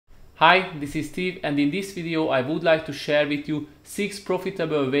Hi, this is Steve, and in this video I would like to share with you 6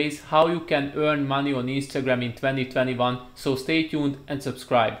 profitable ways how you can earn money on Instagram in 2021, so stay tuned and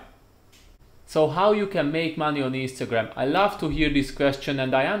subscribe. So how you can make money on Instagram? I love to hear this question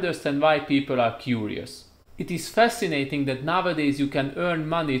and I understand why people are curious. It is fascinating that nowadays you can earn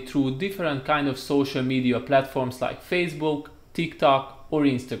money through different kind of social media platforms like Facebook, TikTok or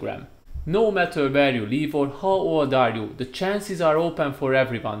Instagram. No matter where you live or how old are you, the chances are open for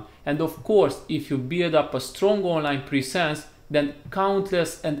everyone. And of course, if you build up a strong online presence, then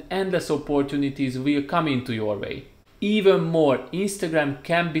countless and endless opportunities will come into your way. Even more, Instagram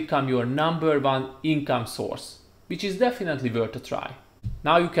can become your #1 income source, which is definitely worth a try.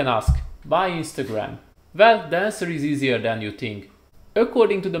 Now you can ask, why Instagram? Well, the answer is easier than you think.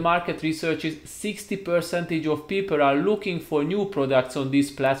 According to the market researches, 60% of people are looking for new products on this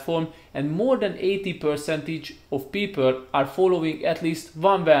platform, and more than 80% of people are following at least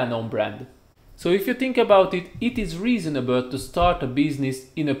one well-known brand. So if you think about it, it is reasonable to start a business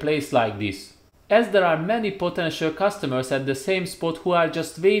in a place like this, as there are many potential customers at the same spot who are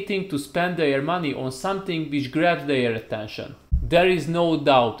just waiting to spend their money on something which grabs their attention. There is no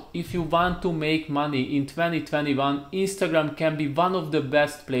doubt, if you want to make money in 2021, Instagram can be one of the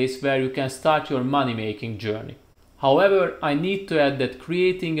best places where you can start your money making journey. However, I need to add that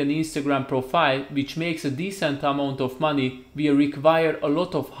creating an Instagram profile which makes a decent amount of money will require a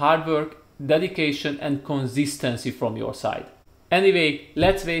lot of hard work, dedication and consistency from your side. Anyway,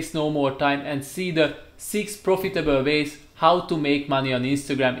 let's waste no more time and see the 6 profitable ways how to make money on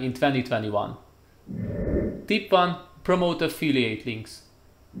Instagram in 2021. Tip 1. Promote affiliate links.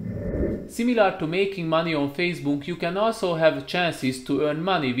 Similar to making money on Facebook, you can also have chances to earn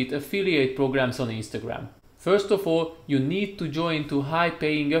money with affiliate programs on Instagram. First of all, you need to join to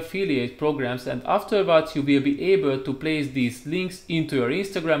high-paying affiliate programs, and afterwards you will be able to place these links into your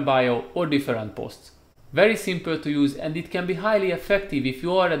Instagram bio or different posts. Very simple to use, and it can be highly effective if you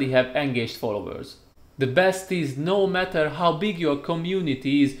already have engaged followers. The best is, no matter how big your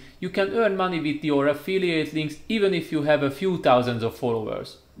community is, you can earn money with your affiliate links even if you have a few thousands of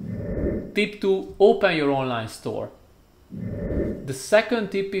followers. Tip 2. Open your online store. The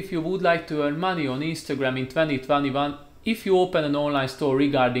second tip, if you would like to earn money on Instagram in 2021, if you open an online store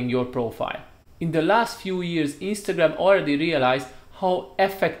regarding your profile. In the last few years, Instagram already realized how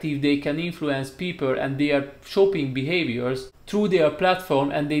effective they can influence people and their shopping behaviors through their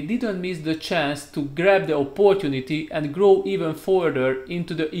platform, and they didn't miss the chance to grab the opportunity and grow even further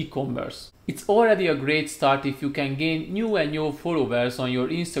into the e-commerce. It's already a great start if you can gain new and new followers on your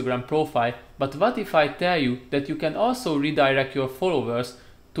Instagram profile, but what if I tell you that you can also redirect your followers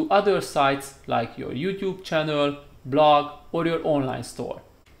to other sites like your YouTube channel, blog or your online store?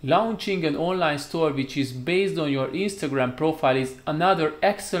 Launching an online store which is based on your Instagram profile is another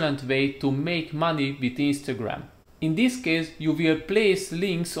excellent way to make money with Instagram. In this case, you will place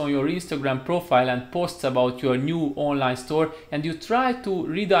links on your Instagram profile and posts about your new online store, and you try to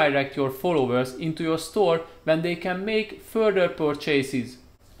redirect your followers into your store when they can make further purchases.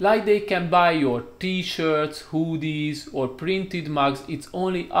 Like they can buy your t-shirts, hoodies or printed mugs. It's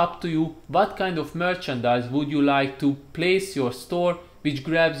only up to you what kind of merchandise would you like to place your store which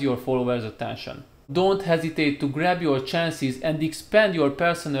grabs your followers' attention. Don't hesitate to grab your chances and expand your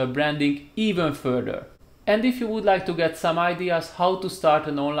personal branding even further. And if you would like to get some ideas how to start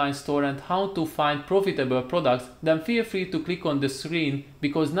an online store and how to find profitable products, then feel free to click on the screen,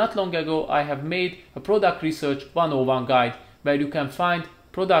 because not long ago I have made a product research 101 guide where you can find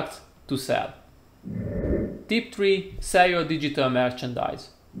products to sell. Tip 3. Sell your digital merchandise.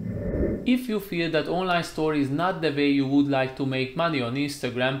 If you feel that online store is not the way you would like to make money on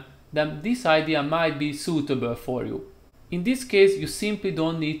Instagram, then this idea might be suitable for you. In this case, you simply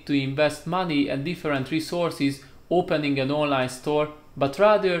don't need to invest money and different resources opening an online store, but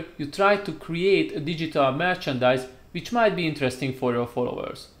rather you try to create a digital merchandise which might be interesting for your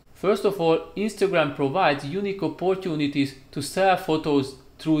followers. First of all, Instagram provides unique opportunities to sell photos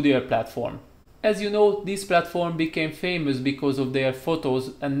through their platform. As you know, this platform became famous because of their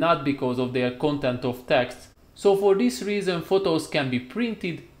photos and not because of their content of text. So for this reason, photos can be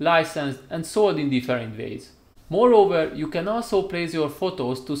printed, licensed and sold in different ways. Moreover, you can also place your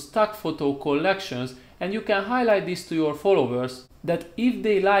photos to stock photo collections, and you can highlight this to your followers that if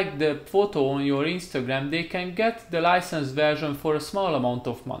they like the photo on your Instagram, they can get the licensed version for a small amount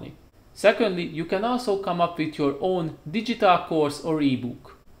of money. Secondly, you can also come up with your own digital course or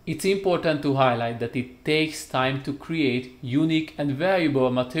ebook. It's important to highlight that it takes time to create unique and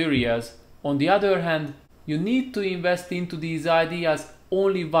valuable materials. On the other hand, you need to invest into these ideas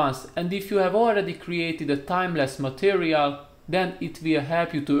only once, and if you have already created a timeless material, then it will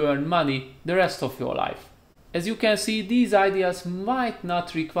help you to earn money the rest of your life. As you can see, these ideas might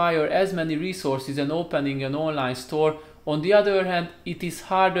not require as many resources as opening an online store. On the other hand, it is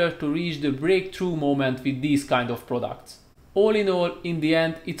harder to reach the breakthrough moment with these kind of products. All in all, in the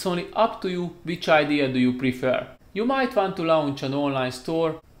end, it's only up to you which idea do you prefer. You might want to launch an online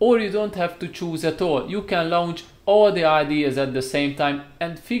store, or you don't have to choose at all. You can launch all the ideas at the same time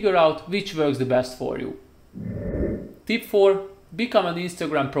and figure out which works the best for you. Tip 4. Become an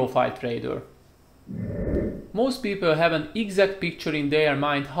Instagram profile trader. Most people have an exact picture in their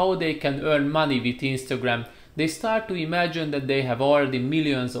mind how they can earn money with Instagram. They start to imagine that they have already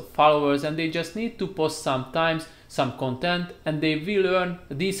millions of followers and they just need to post sometimes some content and they will earn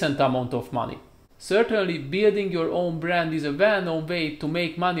a decent amount of money. Certainly, building your own brand is a well-known way to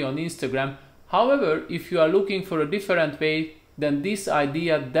make money on Instagram. However, if you are looking for a different way, then this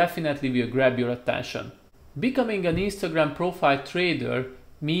idea definitely will grab your attention. Becoming an Instagram profile trader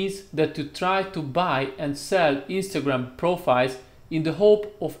means that you try to buy and sell Instagram profiles in the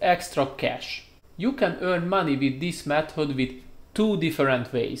hope of extra cash. You can earn money with this method with two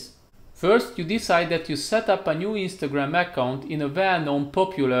different ways. First, you decide that you set up a new Instagram account in a well-known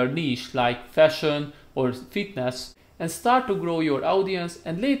popular niche like fashion or fitness and start to grow your audience,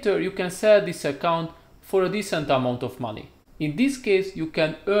 and later you can sell this account for a decent amount of money. In this case, you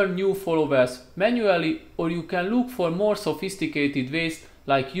can earn new followers manually, or you can look for more sophisticated ways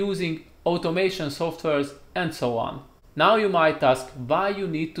like using automation softwares and so on. Now you might ask why you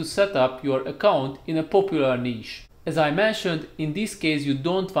need to set up your account in a popular niche. As I mentioned, in this case you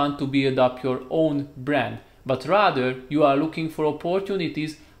don't want to build up your own brand, but rather you are looking for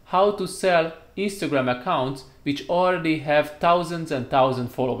opportunities how to sell Instagram accounts which already have thousands and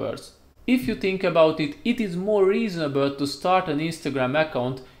thousands followers. If you think about it, it is more reasonable to start an Instagram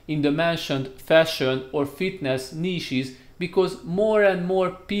account in the mentioned fashion or fitness niches because more and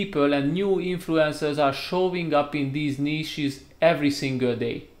more people and new influencers are showing up in these niches every single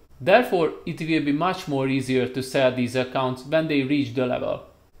day. Therefore, it will be much more easier to sell these accounts when they reach the level.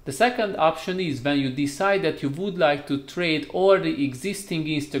 The second option is when you decide that you would like to trade all the existing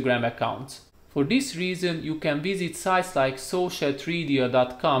Instagram accounts. For this reason, you can visit sites like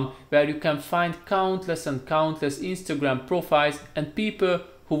socialtrader.com where you can find countless and countless Instagram profiles and people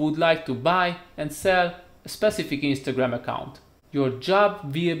who would like to buy and sell a specific Instagram account. Your job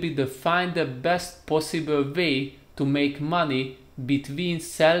will be to find the best possible way to make money between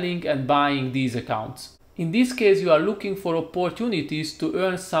selling and buying these accounts. In this case, you are looking for opportunities to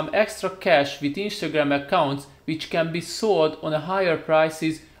earn some extra cash with Instagram accounts which can be sold on a higher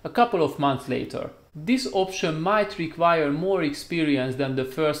prices a couple of months later. This option might require more experience than the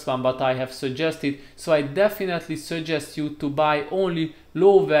first one that I have suggested, so I definitely suggest you to buy only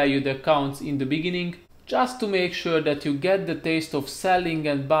low valued accounts in the beginning, just to make sure that you get the taste of selling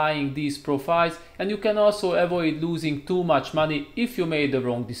and buying these profiles, and you can also avoid losing too much money if you made the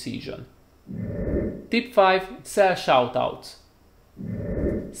wrong decision. Tip 5. Sell shoutouts.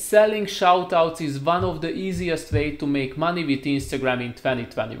 Selling shoutouts is one of the easiest ways to make money with Instagram in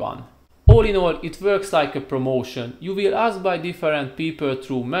 2021. All in all, it works like a promotion. You will ask by different people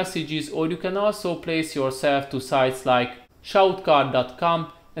through messages, or you can also place yourself to sites like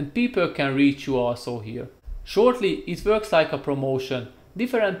shoutcard.com and people can reach you also here. Shortly, it works like a promotion.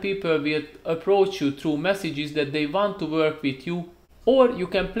 Different people will approach you through messages that they want to work with you, or you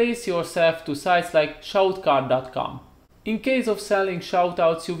can place yourself to sites like shoutcard.com. In case of selling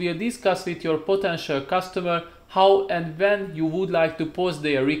shoutouts, you will discuss with your potential customer how and when you would like to post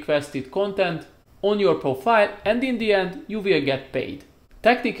their requested content on your profile, and in the end you will get paid.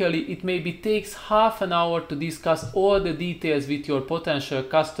 Technically, it maybe takes half an hour to discuss all the details with your potential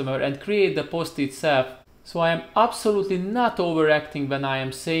customer and create the post itself. So I am absolutely not overacting when I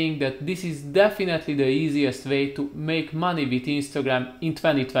am saying that this is definitely the easiest way to make money with Instagram in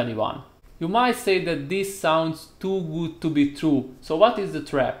 2021. You might say that this sounds too good to be true, so what is the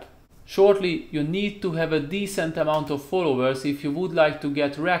trap? Shortly, you need to have a decent amount of followers if you would like to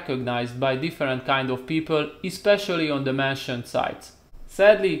get recognized by different kind of people, especially on the mentioned sites.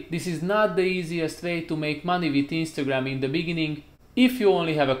 Sadly, this is not the easiest way to make money with Instagram in the beginning if you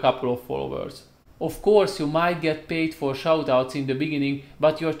only have a couple of followers. Of course, you might get paid for shoutouts in the beginning,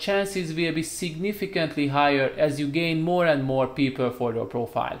 but your chances will be significantly higher as you gain more and more people for your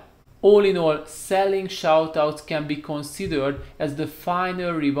profile. All in all, selling shoutouts can be considered as the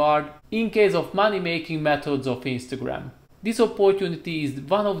final reward in case of money-making methods of Instagram. This opportunity is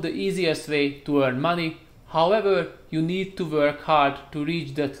one of the easiest ways to earn money. However, you need to work hard to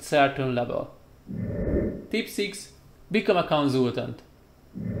reach that certain level. Tip 6. Become a consultant.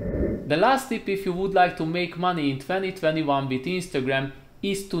 The last tip, if you would like to make money in 2021 with Instagram,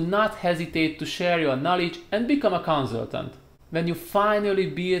 is to not hesitate to share your knowledge and become a consultant. When you finally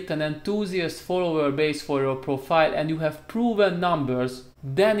build an enthusiast follower base for your profile and you have proven numbers,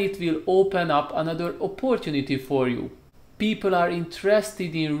 then it will open up another opportunity for you. People are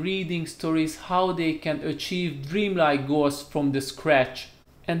interested in reading stories how they can achieve dreamlike goals from the scratch.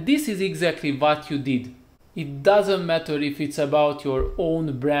 And this is exactly what you did. It doesn't matter if it's about your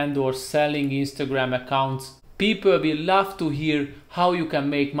own brand or selling Instagram accounts. People will love to hear how you can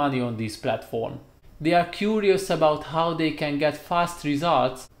make money on this platform. They are curious about how they can get fast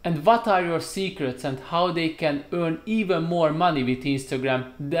results and what are your secrets and how they can earn even more money with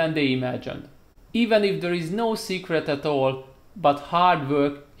Instagram than they imagined. Even if there is no secret at all, but hard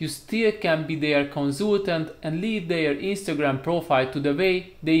work, you still can be their consultant and lead their Instagram profile to the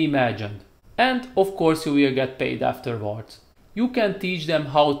way they imagined. And of course you will get paid afterwards. You can teach them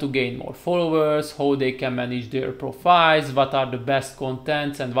how to gain more followers, how they can manage their profiles, what are the best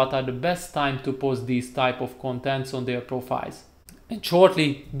contents and what are the best time to post these type of contents on their profiles. And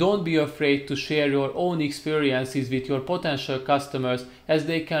shortly, don't be afraid to share your own experiences with your potential customers, as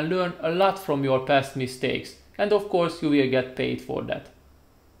they can learn a lot from your past mistakes. And of course you will get paid for that.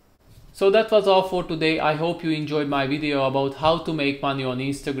 So that was all for today. I hope you enjoyed my video about how to make money on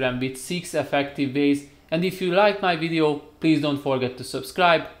Instagram with 6 effective ways. And if you like my video, please don't forget to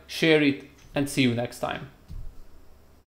subscribe, share it, and see you next time.